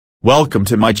Welcome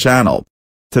to my channel.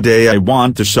 Today I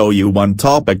want to show you one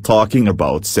topic talking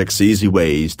about 6 easy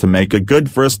ways to make a good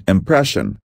first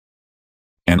impression.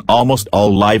 In almost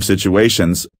all life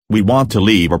situations, we want to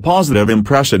leave a positive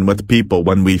impression with people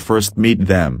when we first meet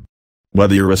them.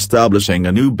 Whether you're establishing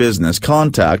a new business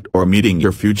contact or meeting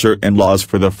your future in-laws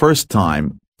for the first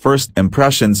time, first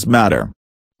impressions matter.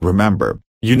 Remember,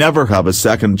 you never have a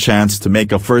second chance to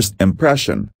make a first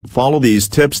impression. Follow these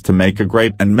tips to make a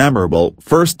great and memorable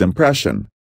first impression.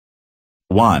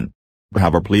 1.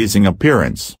 Have a pleasing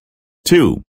appearance.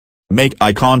 2. Make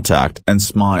eye contact and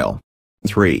smile.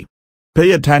 3. Pay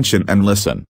attention and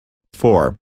listen.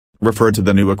 4. Refer to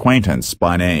the new acquaintance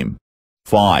by name.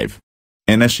 5.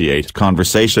 Initiate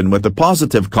conversation with a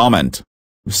positive comment.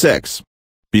 6.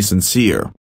 Be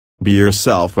sincere. Be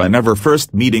yourself whenever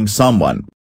first meeting someone.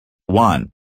 1.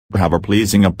 Have a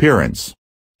pleasing appearance.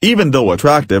 Even though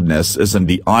attractiveness is in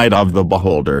the eye of the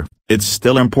beholder, it's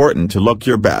still important to look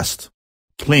your best.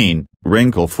 Clean,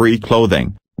 wrinkle-free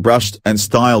clothing, brushed and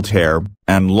styled hair,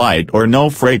 and light or no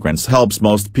fragrance helps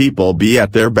most people be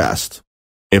at their best.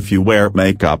 If you wear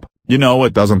makeup, you know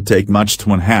it doesn't take much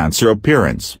to enhance your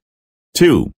appearance.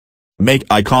 2. Make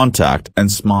eye contact and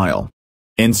smile.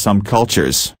 In some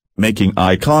cultures, making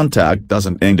eye contact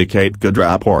doesn't indicate good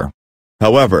rapport.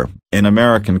 However, in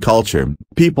American culture,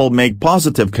 people make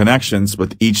positive connections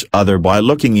with each other by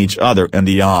looking each other in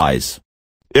the eyes.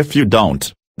 If you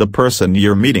don't, the person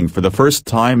you're meeting for the first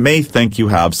time may think you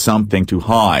have something to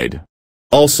hide.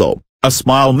 Also, a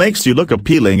smile makes you look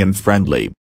appealing and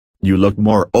friendly. You look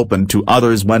more open to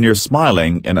others when you're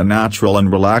smiling in a natural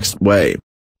and relaxed way.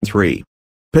 3.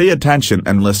 Pay attention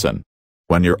and listen.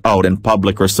 When you're out in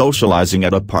public or socializing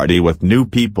at a party with new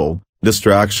people,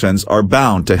 distractions are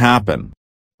bound to happen.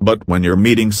 But when you're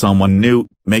meeting someone new,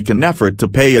 make an effort to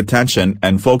pay attention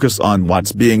and focus on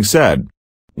what's being said.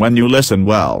 When you listen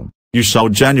well, you show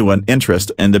genuine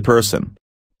interest in the person.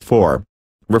 4.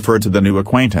 Refer to the new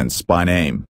acquaintance by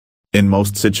name. In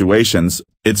most situations,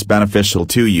 it's beneficial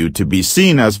to you to be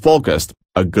seen as focused,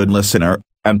 a good listener,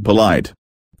 and polite.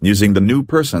 Using the new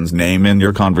person's name in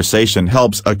your conversation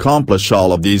helps accomplish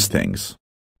all of these things.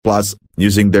 Plus,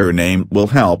 using their name will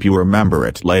help you remember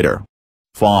it later.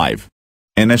 5.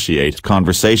 Initiate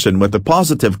conversation with a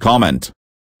positive comment.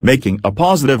 Making a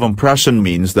positive impression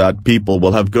means that people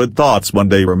will have good thoughts when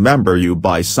they remember you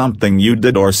by something you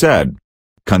did or said.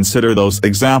 Consider those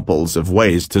examples of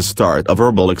ways to start a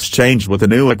verbal exchange with a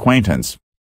new acquaintance.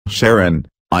 Sharon,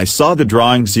 I saw the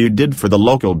drawings you did for the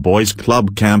local boys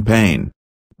club campaign.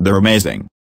 They're amazing.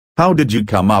 How did you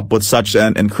come up with such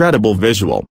an incredible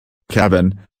visual?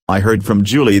 Kevin, I heard from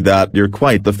Julie that you're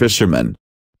quite the fisherman.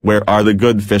 Where are the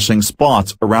good fishing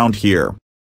spots around here?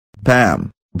 Pam,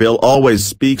 Bill always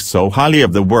speaks so highly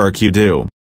of the work you do.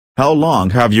 How long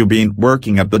have you been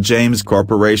working at the James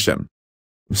Corporation?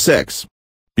 6.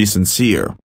 Be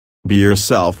sincere. Be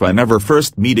yourself whenever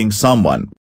first meeting someone.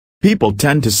 People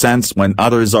tend to sense when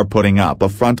others are putting up a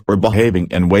front or behaving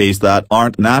in ways that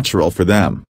aren't natural for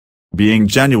them. Being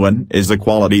genuine is a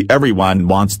quality everyone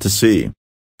wants to see.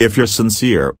 If you're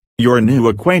sincere, your new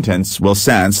acquaintance will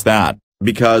sense that,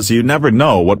 because you never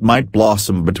know what might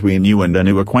blossom between you and a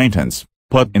new acquaintance.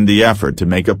 Put in the effort to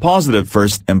make a positive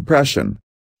first impression.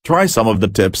 Try some of the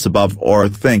tips above or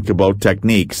think about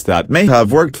techniques that may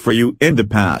have worked for you in the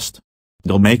past.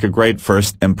 They'll make a great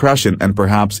first impression and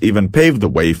perhaps even pave the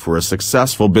way for a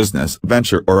successful business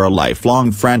venture or a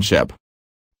lifelong friendship.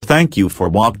 Thank you for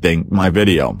watching my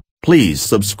video. Please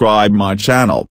subscribe my channel.